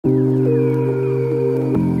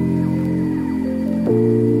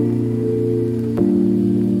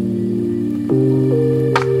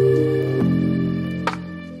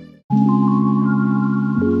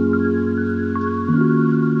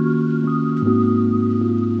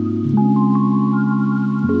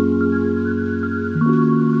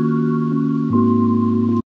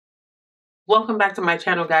Welcome back to my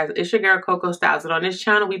channel, guys. It's your girl Coco Styles, and on this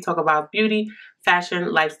channel we talk about beauty,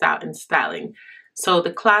 fashion, lifestyle, and styling. So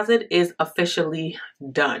the closet is officially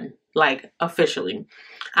done, like officially.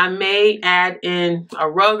 I may add in a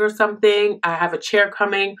rug or something. I have a chair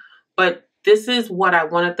coming, but this is what I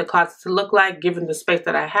wanted the closet to look like, given the space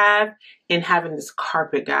that I have and having this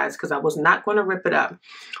carpet, guys, because I was not going to rip it up.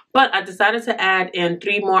 But I decided to add in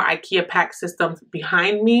 3 more IKEA PAX systems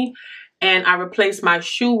behind me, and I replaced my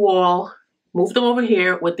shoe wall, moved them over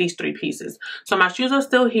here with these 3 pieces. So my shoes are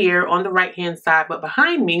still here on the right hand side, but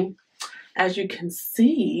behind me, as you can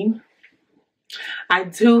see, I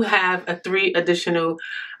do have a 3 additional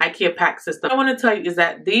IKEA PAX system. What I want to tell you is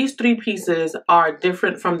that these 3 pieces are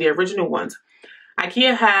different from the original ones.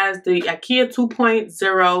 IKEA has the IKEA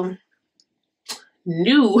 2.0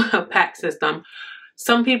 new PAX system.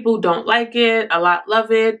 Some people don't like it, a lot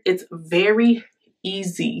love it. It's very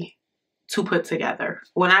easy to put together.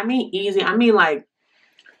 When I mean easy, I mean like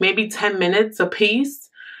maybe 10 minutes a piece.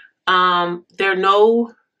 There are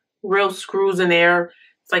no real screws in there.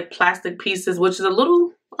 It's like plastic pieces, which is a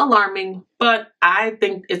little alarming, but I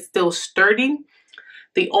think it's still sturdy.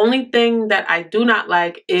 The only thing that I do not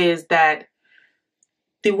like is that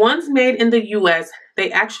the ones made in the US, they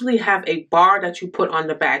actually have a bar that you put on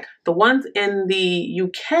the back. The ones in the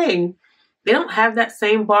UK, they don't have that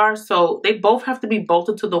same bar, so they both have to be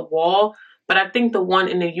bolted to the wall. But I think the one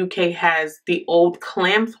in the UK has the old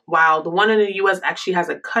clamps, while the one in the US actually has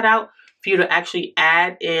a cutout for you to actually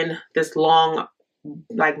add in this long,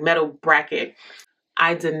 like, metal bracket.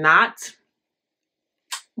 I did not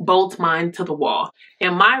bolt mine to the wall.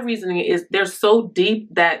 And my reasoning is they're so deep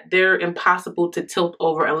that they're impossible to tilt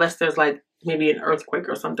over unless there's like maybe an earthquake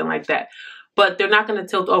or something like that. But they're not going to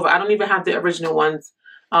tilt over. I don't even have the original ones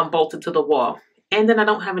bolted to the wall. And then I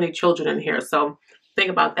don't have any children in here, so think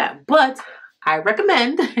about that. But I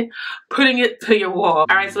recommend putting it to your wall.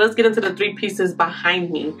 All right, so let's get into the 3 pieces behind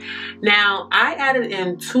me. Now, I added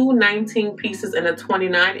in 2 19 pieces and a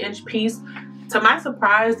 29-inch piece. To my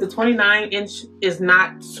surprise, the 29-inch is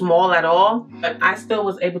not small at all, but I still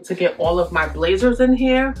was able to get all of my blazers in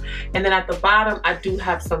here. And then at the bottom, I do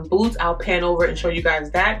have some boots. I'll pan over and show you guys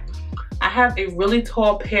that. I have a really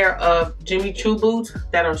tall pair of Jimmy Choo boots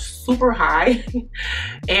that are super high.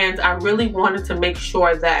 And I really wanted to make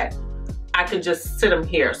sure that I could just sit them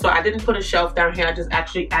here. So I didn't put a shelf down here. I just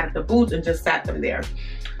actually added the boots and just sat them there.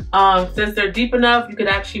 Since they're deep enough, you could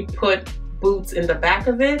actually put boots in the back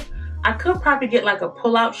of it. I could probably get like a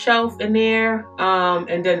pull-out shelf in there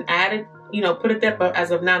and then add it, you know, put it there. But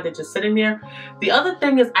as of now, they're just sitting there. The other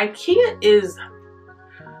thing is IKEA is,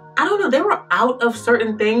 I don't know, they were out of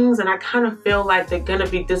certain things and I kind of feel like they're gonna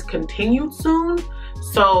be discontinued soon.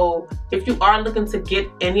 So if you are looking to get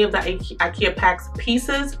any of the IKEA PAX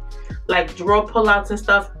pieces, like drawer pullouts and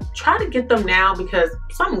stuff, try to get them now because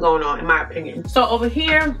something going on in my opinion. So over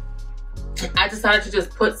here, I decided to just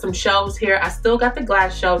put some shelves here. I still got the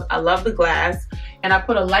glass shelves. I love the glass. And I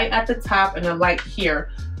put a light at the top and a light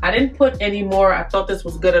here. I didn't put any more. I thought this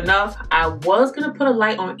was good enough. I was gonna put a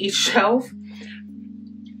light on each shelf,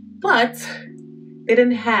 but they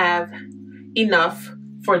didn't have enough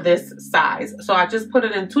for this size. So I just put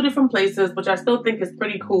it in 2 different places, which I still think is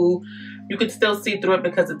pretty cool. You could still see through it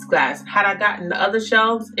because it's glass. Had I gotten the other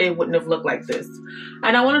shelves, it wouldn't have looked like this.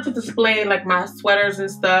 And I wanted to display like my sweaters and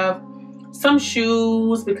stuff, some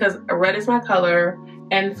shoes because red is my color,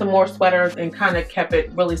 and some more sweaters, and kind of kept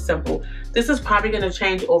it really simple. This is probably going to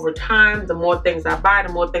change over time. The more things I buy,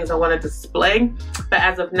 the more things I want to display. But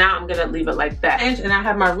as of now, I'm going to leave it like that. And I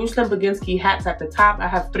have my Ruslan Baginski hats at the top. I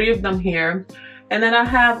have 3 of them here. And then I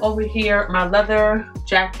have over here my leather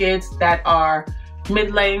jackets that are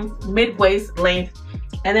mid-waist length.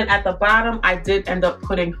 And then at the bottom, I did end up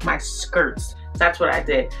putting my skirts. That's what I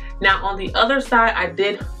did. Now on the other side, I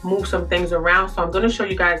did move some things around. So I'm going to show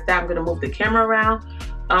you guys that. I'm going to move the camera around.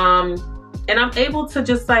 And I'm able to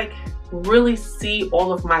just like really see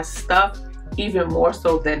all of my stuff even more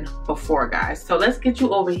so than before, guys. So let's get you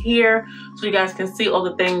over here so you guys can see all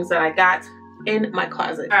the things that I got in my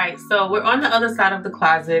closet. All right, so we're on the other side of the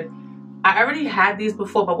closet. I already had these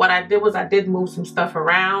before, but what I did was I did move some stuff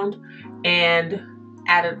around and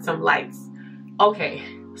added some lights. Okay,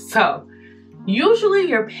 so usually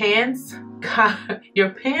your pants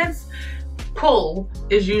pull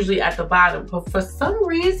is usually at the bottom, but for some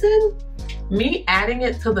reason, me adding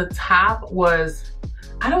it to the top was,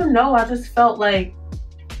 I don't know, I just felt like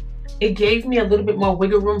it gave me a little bit more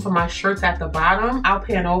wiggle room for my shirts at the bottom. I'll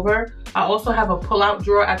pan over. I also have a pull-out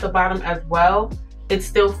drawer at the bottom as well. It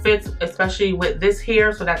still fits, especially with this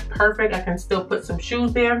here, so that's perfect. I can still put some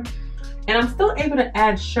shoes there. And I'm still able to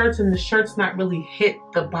add shirts, and the shirts not really hit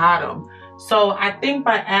the bottom. So I think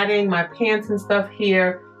by adding my pants and stuff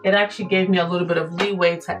here, it actually gave me a little bit of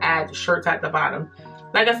leeway to add shirts at the bottom.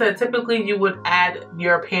 Like I said, typically you would add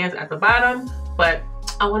your pants at the bottom, but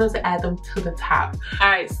I wanted to add them to the top. All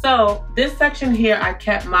right, so this section here, I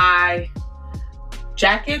kept my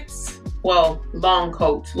jackets, well, long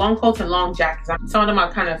coats and long jackets. Some of them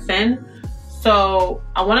are kind of thin. So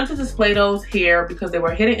I wanted to display those here because they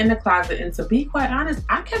were hidden in the closet. And to be quite honest,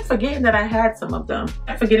 I kept forgetting that I had some of them.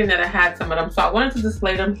 So I wanted to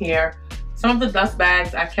display them here. Some of the dust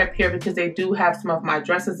bags I kept here because they do have some of my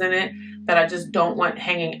dresses in it that I just don't want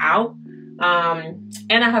hanging out.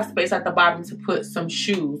 And I have space at the bottom to put some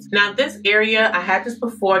shoes. Now this area, I had this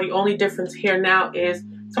before. The only difference here now is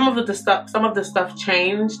some of the stuff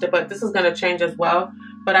changed, but this is gonna change as well.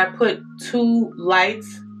 But I put 2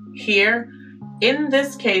 lights here. In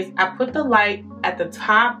this case, I put the light at the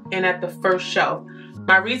top and at the first shelf.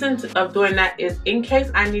 My reason of doing that is in case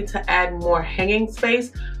I need to add more hanging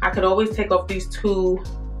space, I could always take off these 2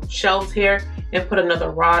 shelves here and put another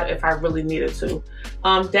rod if I really needed to.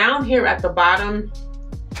 Down here at the bottom,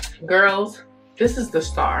 girls, this is the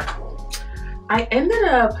star. I ended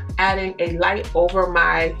up adding a light over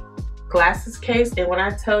my glasses case, and when I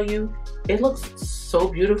tell you, it looks so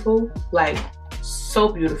beautiful, like so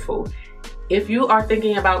beautiful. If you are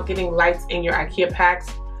thinking about getting lights in your IKEA PAX,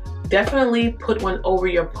 definitely put one over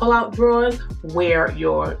your pull-out drawers where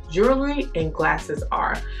your jewelry and glasses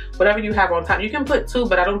are. Whatever you have on top. You can put 2,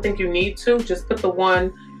 but I don't think you need to. Just put the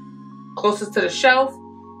one closest to the shelf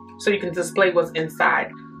so you can display what's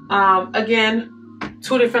inside. Again,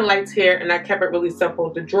 2 different lights here, and I kept it really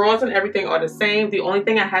simple. The drawers and everything are the same. The only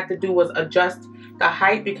thing I had to do was adjust the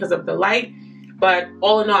height because of the light. But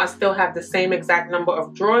all in all, I still have the same exact number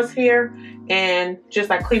of drawers here, and just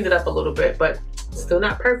I cleaned it up a little bit, but still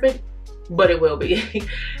not perfect, but it will be.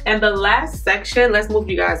 And the last section, let's move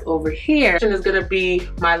you guys over here, is gonna be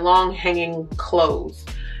my long hanging clothes.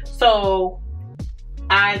 So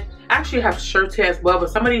I actually have shirts here as well, but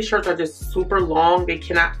some of these shirts are just super long. They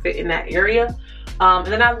cannot fit in that area. And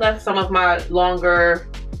then I left some of my longer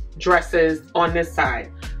dresses on this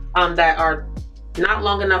side that are not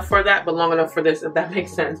long enough for that, but long enough for this, if that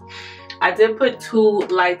makes sense. I did put 2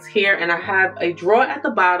 lights here, and I have a drawer at the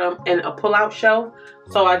bottom and a pull-out shelf.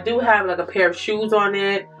 So I do have like a pair of shoes on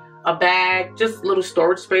it, a bag, just a little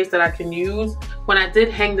storage space that I can use. When I did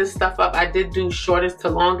hang this stuff up, I did do shortest to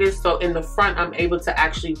longest. So in the front, I'm able to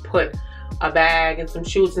actually put a bag and some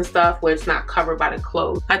shoes and stuff where it's not covered by the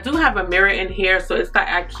clothes. I do have a mirror in here. So it's the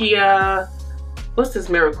IKEA, what's this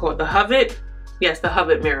mirror called? The Hovet? Yes, the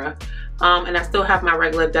Hovet mirror. And I still have my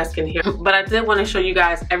regular desk in here. But I did want to show you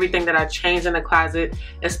guys everything that I changed in the closet,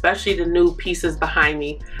 especially the new pieces behind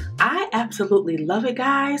me. I absolutely love it,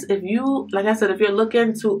 guys. If you, like I said, if you're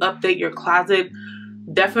looking to update your closet,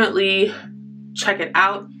 definitely check it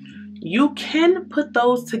out. You can put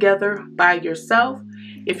those together by yourself.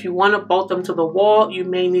 If you want to bolt them to the wall, you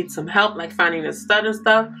may need some help, like finding a stud and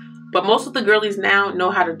stuff. But most of the girlies now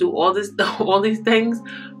know how to do all these things.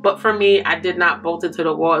 But for me, I did not bolt it to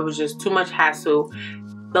the wall. It was just too much hassle.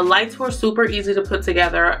 The lights were super easy to put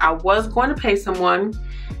together. I was going to pay someone,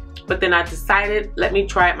 but then I decided, let me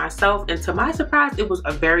try it myself. And to my surprise, it was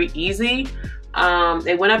a very easy.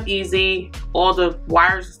 They went up easy. All the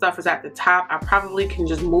wires and stuff is at the top. I probably can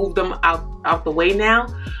just move them out the way now.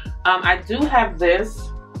 I do have this.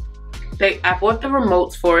 I bought the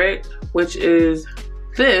remotes for it, which is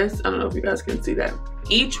this. I don't know if you guys can see that.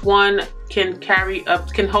 Each one can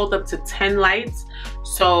hold up to 10 lights.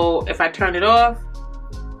 So if I turn it off,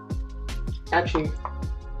 actually,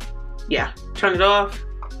 yeah, turn it off,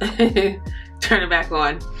 turn it back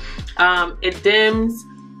on. It dims,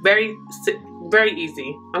 very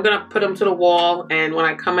easy. I'm gonna put them to the wall, and when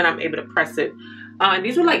I come in, I'm able to press it. And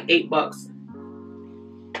these were like $8.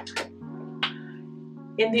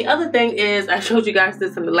 And the other thing is, I showed you guys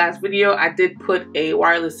this in the last video, I did put a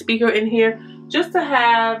wireless speaker in here just to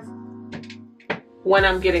have when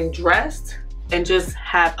I'm getting dressed and just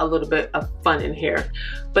have a little bit of fun in here.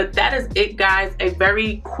 But that is it, guys. A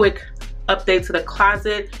very quick update to the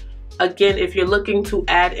closet. Again, if you're looking to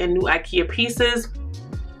add in new IKEA pieces,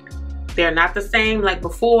 they're not the same like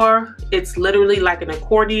before. It's literally like an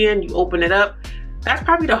accordion. You open it up. That's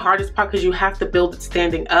probably the hardest part because you have to build it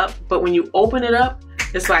standing up. But when you open it up,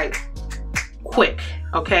 it's like quick,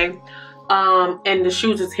 okay? And the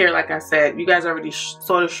shoes is here, like I said. You guys already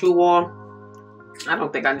saw the shoe wall. I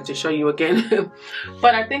don't think I need to show you again.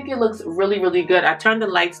 But I think it looks really, really good. I turned the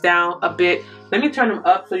lights down a bit. Let me turn them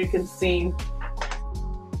up so you can see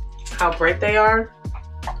how bright they are.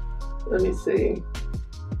 Let me see.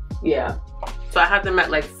 Yeah. So I have them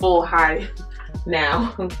at like full high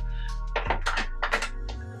now.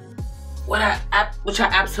 which I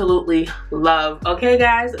absolutely love. Okay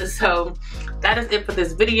guys, so that is it for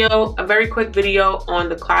this video. A very quick video on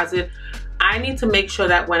the closet. I need to make sure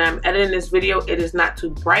that when I'm editing this video, it is not too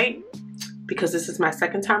bright, because this is my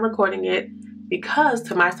second time recording it, because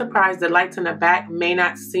to my surprise, the lights in the back may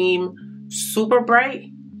not seem super bright,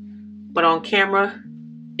 but on camera,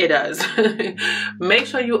 it does. Make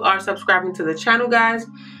sure you are subscribing to the channel, guys.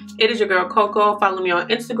 It is your girl Coco. Follow me on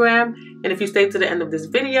Instagram. And if you stay to the end of this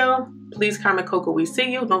video, please comment Coco we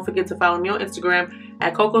see you. Don't forget to follow me on Instagram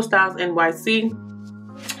at Coco Styles NYC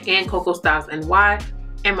and Coco Styles NY,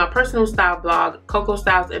 and my personal style blog,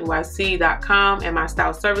 CocoStylesNYC.com, and my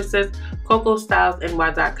style services,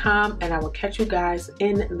 CocoStylesNY.com. And I will catch you guys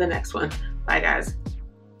in the next one. Bye guys.